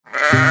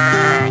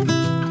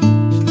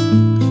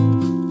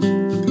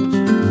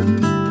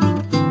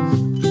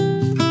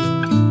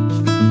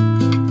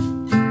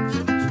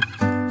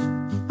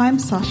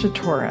Sasha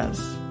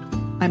Torres.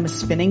 I'm a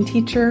spinning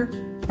teacher,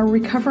 a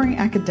recovering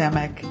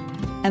academic,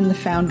 and the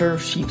founder of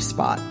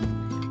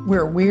SheepSpot,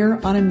 where we're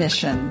on a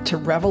mission to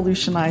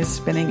revolutionize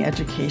spinning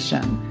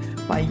education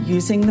by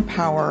using the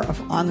power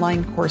of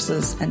online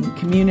courses and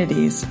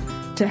communities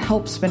to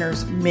help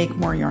spinners make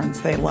more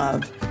yarns they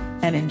love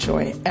and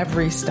enjoy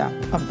every step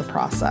of the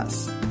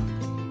process.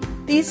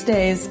 These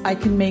days, I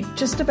can make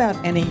just about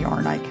any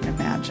yarn I can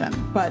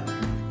imagine, but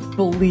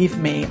believe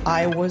me,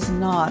 I was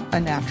not a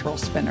natural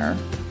spinner.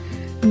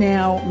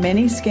 Now,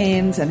 many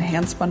skeins and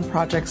hand-spun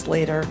projects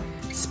later,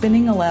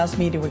 spinning allows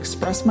me to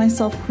express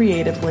myself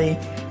creatively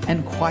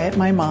and quiet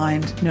my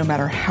mind no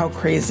matter how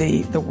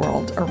crazy the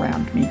world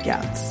around me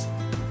gets.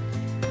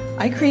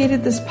 I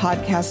created this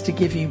podcast to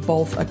give you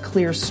both a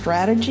clear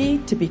strategy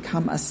to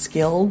become a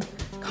skilled,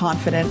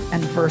 confident,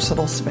 and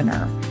versatile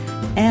spinner,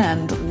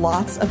 and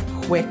lots of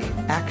quick,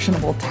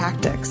 actionable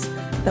tactics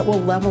that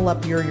will level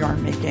up your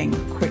yarn making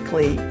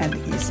quickly and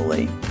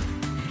easily.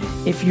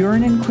 If you're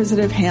an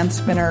inquisitive hand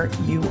spinner,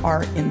 you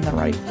are in the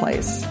right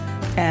place,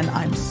 and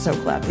I'm so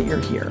glad that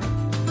you're here.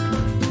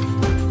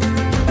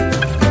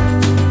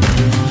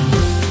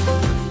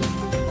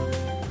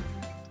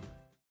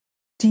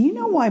 Do you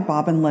know why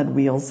bobbin lead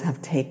wheels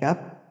have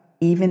take-up,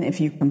 even if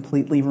you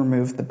completely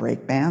remove the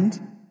brake band?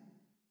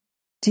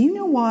 Do you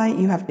know why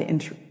you have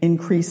to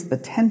increase the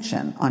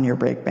tension on your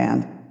brake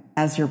band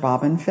as your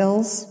bobbin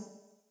fills?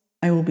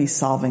 I will be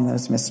solving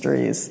those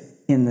mysteries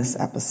in this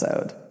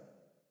episode.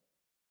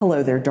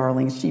 Hello there,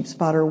 darling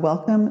SheepSpotter.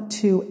 Welcome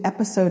to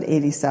episode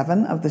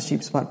 87 of the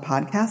SheepSpot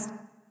podcast.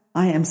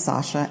 I am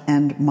Sasha,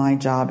 and my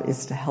job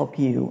is to help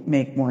you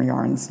make more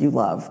yarns you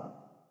love.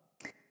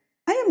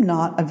 I am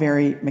not a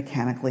very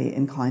mechanically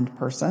inclined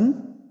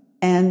person,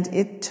 and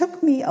it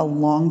took me a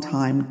long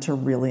time to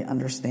really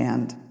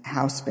understand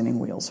how spinning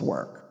wheels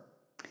work.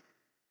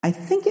 I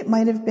think it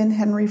might have been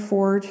Henry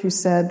Ford who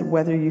said,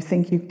 whether you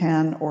think you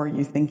can or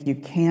you think you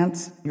can't,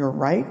 you're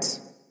right.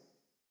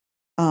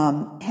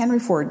 Henry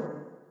Ford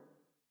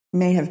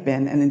may have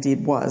been, and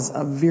indeed was,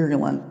 a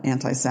virulent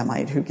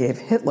anti-Semite who gave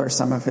Hitler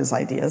some of his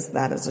ideas.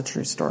 That is a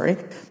true story.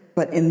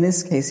 But in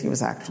this case, he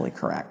was actually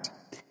correct.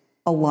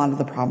 A lot of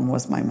the problem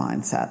was my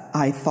mindset.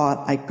 I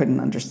thought I couldn't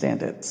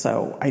understand it,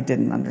 so I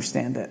didn't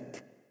understand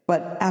it.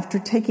 But after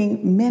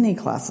taking many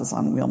classes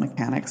on wheel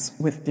mechanics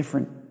with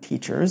different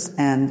teachers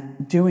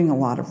and doing a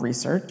lot of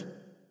research,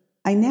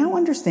 I now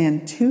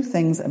understand two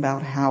things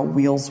about how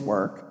wheels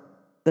work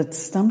that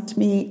stumped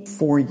me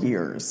for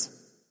years.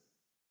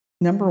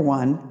 Number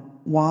one,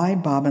 why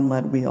bobbin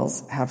lead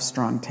wheels have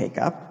strong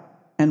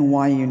take-up and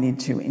why you need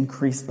to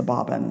increase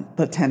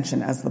the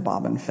tension as the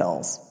bobbin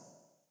fills.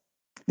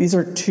 These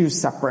are two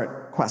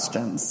separate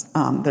questions.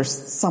 They're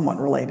somewhat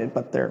related,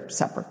 but they're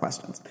separate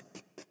questions.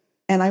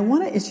 And I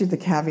want to issue the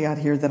caveat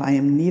here that I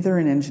am neither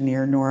an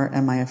engineer nor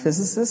am I a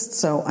physicist,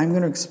 so I'm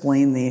going to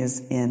explain these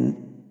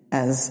in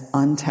as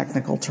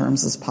untechnical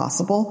terms as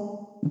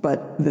possible,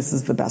 but this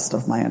is the best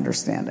of my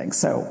understanding.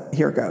 So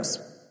here goes.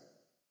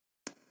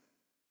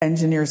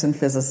 Engineers and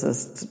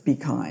physicists, be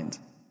kind.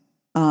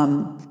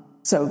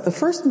 So the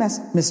first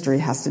mystery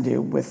has to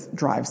do with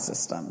drive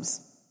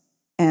systems.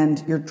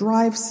 And your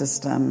drive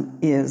system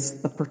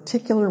is the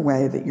particular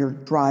way that your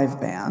drive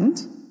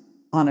band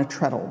on a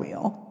treadle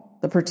wheel,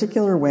 the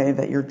particular way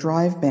that your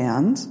drive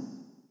band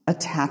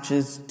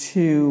attaches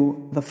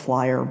to the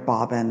flyer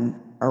bobbin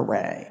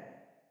array.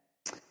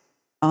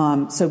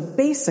 So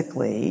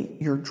basically,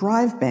 your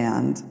drive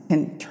band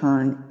can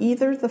turn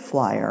either the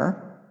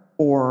flyer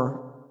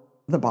or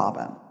the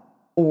bobbin,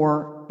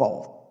 or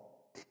both.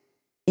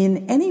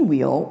 In any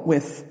wheel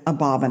with a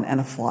bobbin and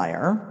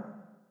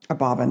a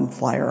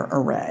bobbin-flyer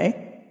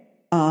array,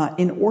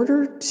 in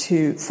order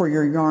for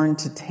your yarn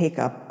to take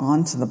up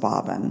onto the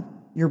bobbin,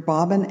 your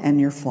bobbin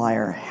and your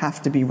flyer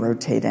have to be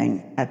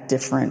rotating at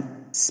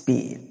different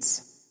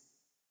speeds.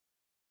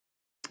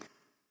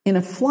 In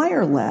a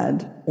flyer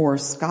lead or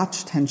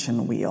Scotch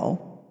tension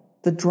wheel,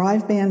 the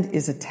drive band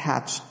is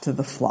attached to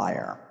the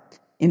flyer.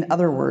 In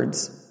other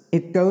words,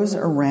 it goes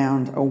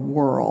around a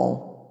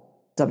whirl,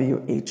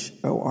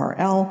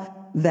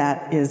 WHORL,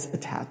 that is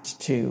attached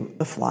to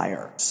the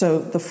flyer. So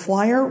the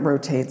flyer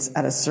rotates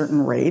at a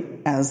certain rate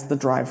as the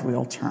drive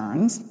wheel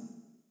turns,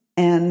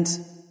 and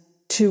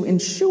to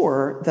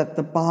ensure that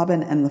the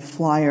bobbin and the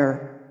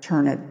flyer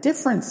turn at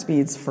different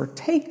speeds for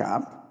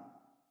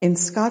take-up, in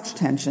Scotch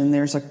tension,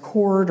 there's a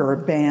cord or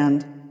a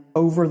band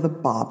over the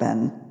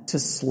bobbin to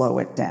slow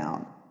it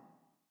down.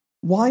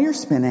 While you're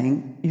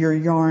spinning, your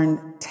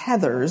yarn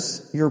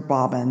tethers your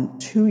bobbin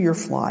to your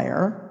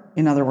flyer.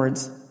 In other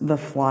words, the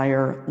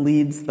flyer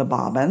leads the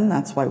bobbin.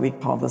 That's why we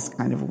call this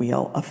kind of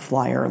wheel a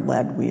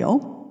flyer-led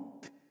wheel.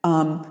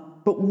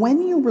 But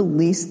when you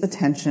release the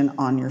tension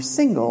on your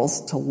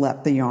singles to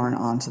let the yarn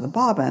onto the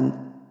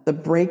bobbin, the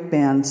brake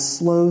band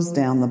slows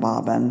down the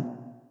bobbin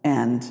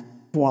and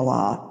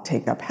voila,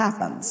 take-up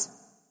happens.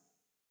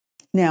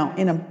 Now,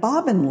 in a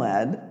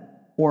bobbin-led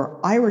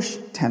or Irish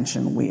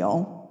tension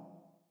wheel,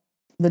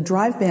 the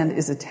drive band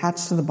is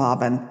attached to the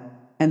bobbin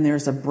and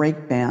there's a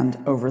brake band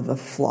over the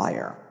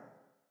flyer.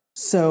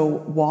 So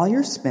while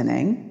you're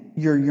spinning,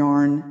 your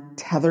yarn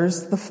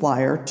tethers the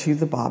flyer to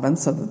the bobbin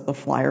so that the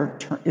flyer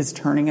is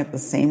turning at the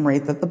same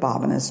rate that the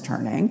bobbin is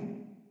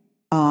turning.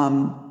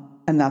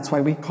 And that's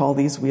why we call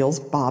these wheels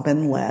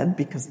bobbin-led,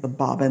 because the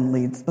bobbin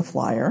leads the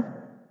flyer.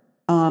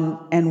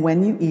 And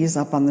when you ease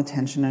up on the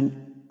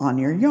tension on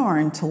your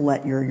yarn to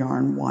let your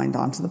yarn wind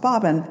onto the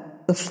bobbin,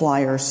 the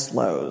flyer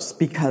slows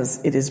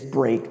because it is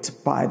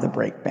braked by the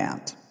brake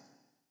band.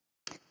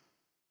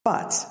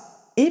 But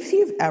if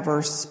you've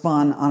ever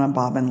spun on a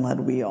bobbin-led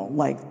wheel,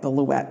 like the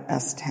Louette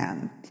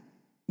S10,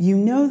 you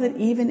know that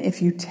even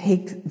if you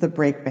take the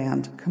brake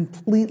band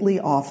completely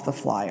off the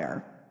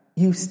flyer,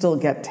 you still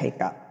get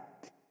take-up.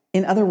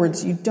 In other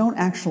words, you don't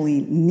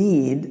actually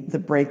need the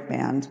brake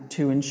band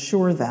to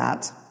ensure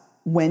that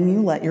when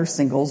you let your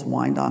singles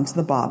wind onto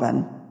the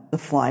bobbin, the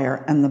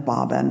flyer and the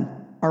bobbin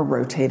are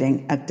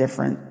rotating at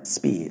different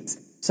speeds.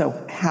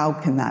 So how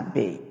can that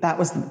be? That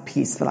was the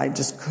piece that I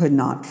just could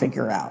not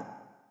figure out.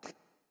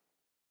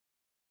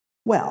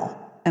 Well,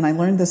 and I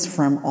learned this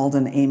from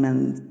Alden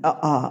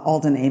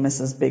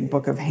Amos's big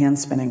book of hand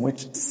spinning,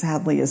 which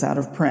sadly is out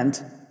of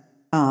print.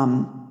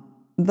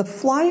 The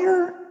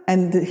flyer,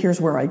 and here's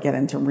where I get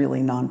into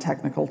really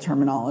non-technical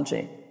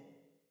terminology.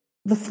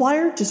 The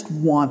flyer just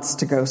wants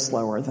to go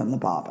slower than the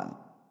bobbin.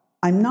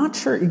 I'm not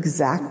sure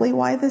exactly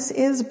why this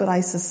is, but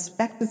I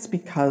suspect it's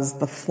because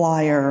the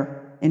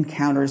flyer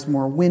encounters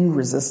more wind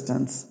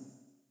resistance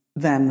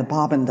than the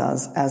bobbin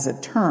does as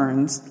it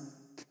turns.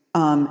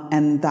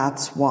 And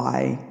that's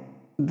why,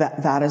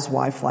 that is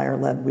why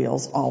flyer-led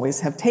wheels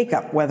always have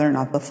take-up, whether or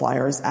not the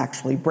flyer is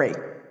actually braked,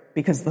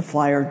 because the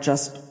flyer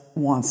just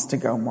wants to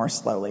go more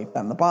slowly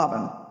than the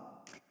bobbin.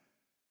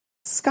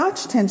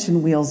 Scotch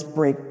tension wheels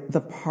break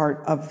the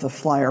part of the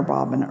flyer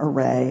bobbin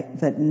array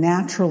that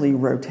naturally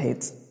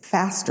rotates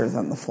faster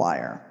than the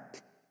flyer,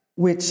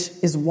 which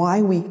is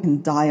why we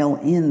can dial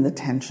in the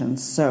tension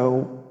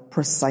so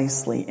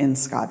precisely in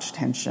Scotch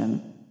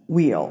tension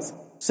wheels.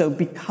 So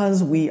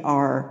because we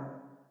are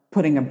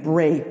putting a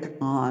brake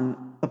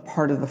on the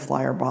part of the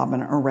flyer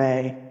bobbin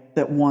array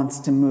that wants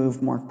to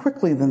move more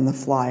quickly than the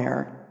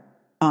flyer,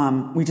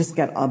 we just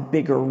get a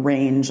bigger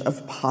range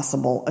of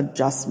possible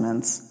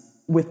adjustments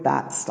with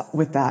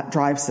that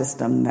drive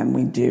system than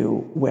we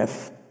do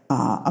with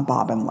a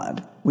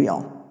bobbin-led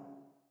wheel.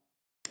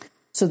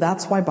 So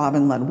that's why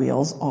bobbin-led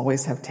wheels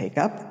always have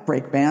take-up,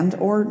 brake band,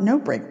 or no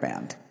brake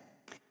band.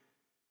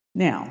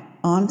 Now,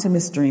 on to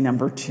mystery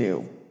number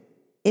 2.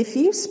 If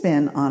you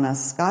spin on a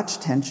Scotch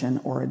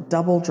tension or a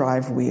double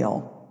drive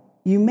wheel,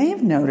 you may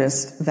have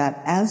noticed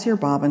that as your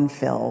bobbin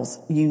fills,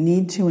 you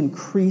need to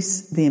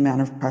increase the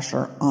amount of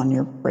pressure on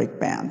your brake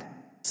band.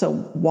 So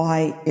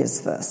why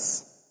is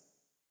this?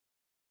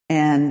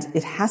 And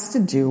it has to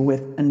do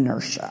with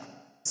inertia.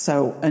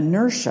 So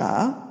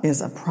inertia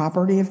is a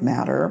property of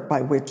matter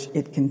by which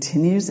it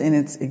continues in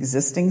its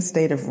existing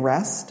state of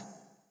rest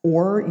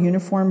or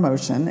uniform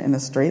motion in a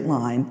straight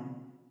line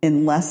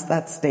unless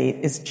that state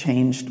is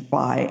changed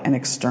by an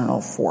external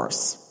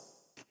force.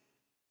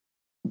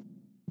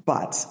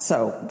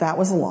 So that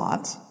was a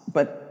lot,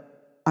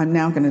 but I'm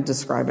now going to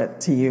describe it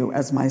to you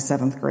as my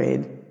 7th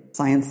grade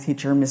science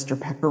teacher, Mr.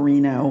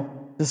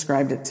 Pecorino,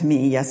 described it to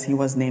me. Yes, he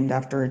was named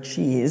after a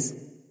cheese.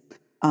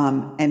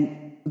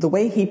 And the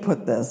way he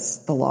put this,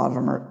 the law of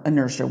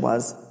inertia,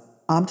 was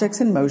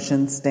objects in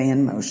motion stay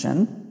in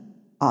motion,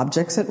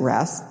 objects at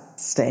rest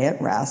stay at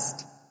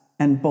rest,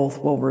 and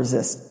both will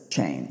resist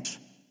change.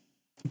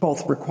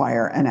 Both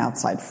require an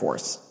outside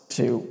force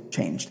to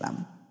change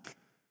them.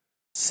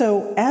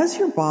 So as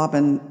your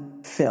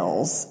bobbin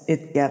fills,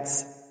 it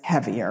gets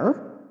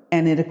heavier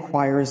and it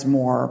acquires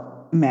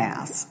more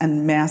mass.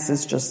 And mass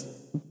is just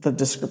the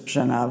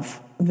description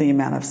of the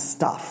amount of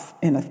stuff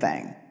in a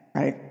thing,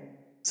 right?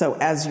 So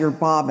as your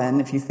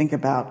bobbin, if you think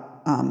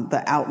about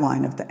the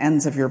outline of the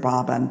ends of your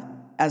bobbin,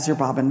 as your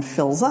bobbin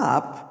fills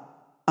up,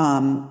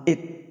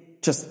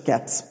 it just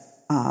gets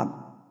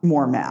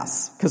more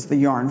mass because the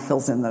yarn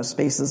fills in those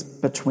spaces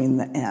between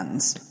the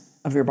ends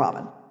of your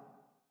bobbin.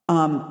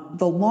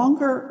 The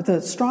larger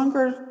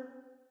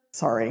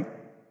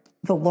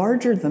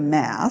the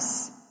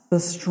mass, the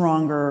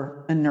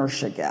stronger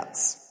inertia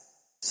gets.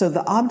 So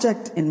the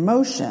object in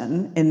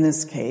motion, in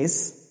this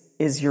case,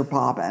 is your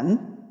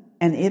bobbin,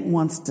 and it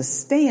wants to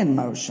stay in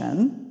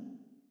motion,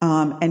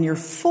 and your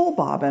full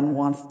bobbin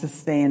wants to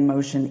stay in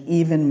motion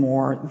even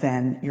more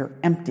than your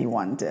empty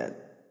one did.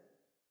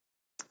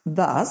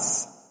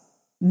 Thus,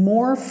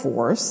 more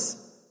force,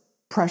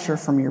 pressure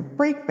from your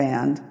brake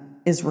band,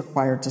 is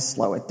required to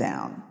slow it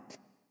down.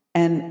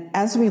 And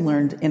as we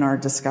learned in our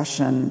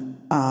discussion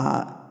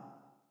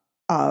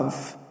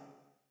of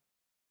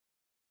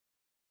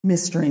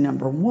mystery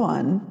number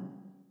 1,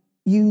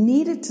 you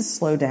needed to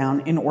slow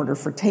down in order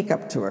for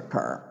take-up to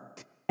occur.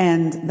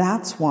 And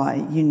that's why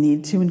you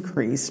need to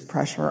increase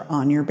pressure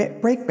on your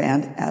brake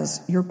band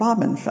as your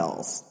bobbin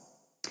fills.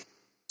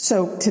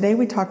 So today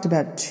we talked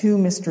about 2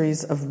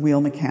 mysteries of wheel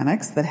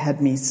mechanics that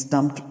had me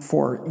stumped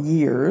for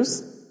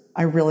years.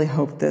 I really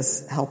hope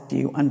this helped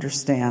you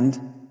understand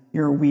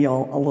your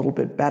wheel a little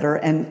bit better.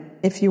 And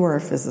if you are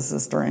a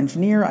physicist or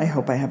engineer, I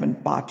hope I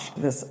haven't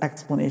botched this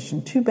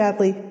explanation too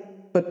badly,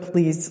 but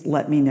please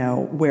let me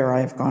know where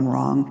I've gone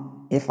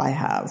wrong if I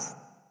have.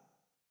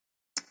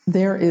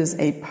 There is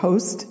a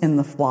post in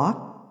the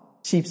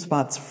Flock,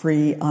 CheapSpot's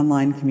free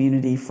online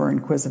community for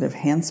inquisitive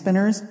hand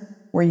spinners,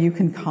 where you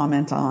can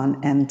comment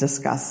on and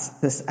discuss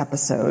this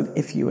episode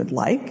if you would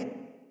like.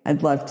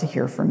 I'd love to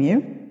hear from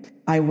you.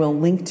 I will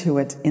link to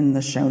it in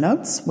the show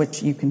notes,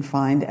 which you can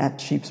find at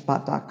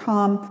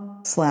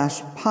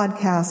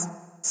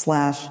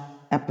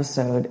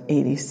cheapspot.com/podcast/episode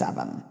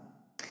 87.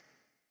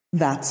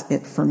 That's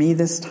it for me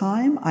this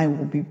time. I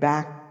will be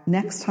back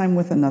next time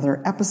with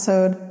another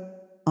episode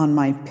on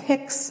my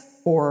picks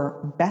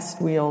for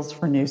best wheels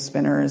for new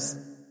spinners.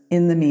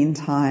 In the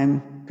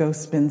meantime, go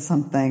spin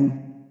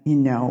something. You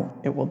know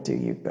it will do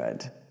you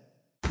good.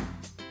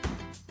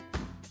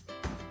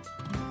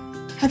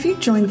 Have you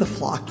joined the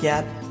Flock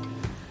yet?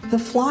 The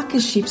Flock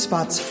is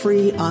CheapSpot's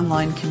free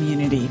online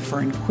community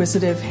for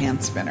inquisitive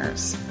hand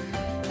spinners.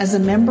 As a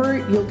member,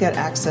 you'll get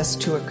access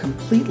to a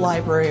complete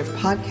library of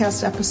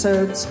podcast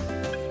episodes,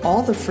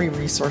 all the free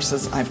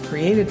resources I've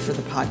created for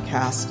the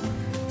podcast,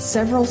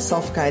 several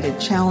self-guided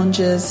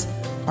challenges,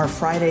 our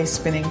Friday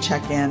spinning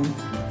check-in,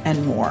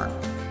 and more.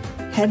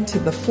 Head to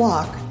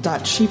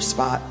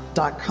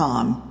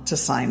theflock.cheapspot.com to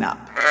sign up.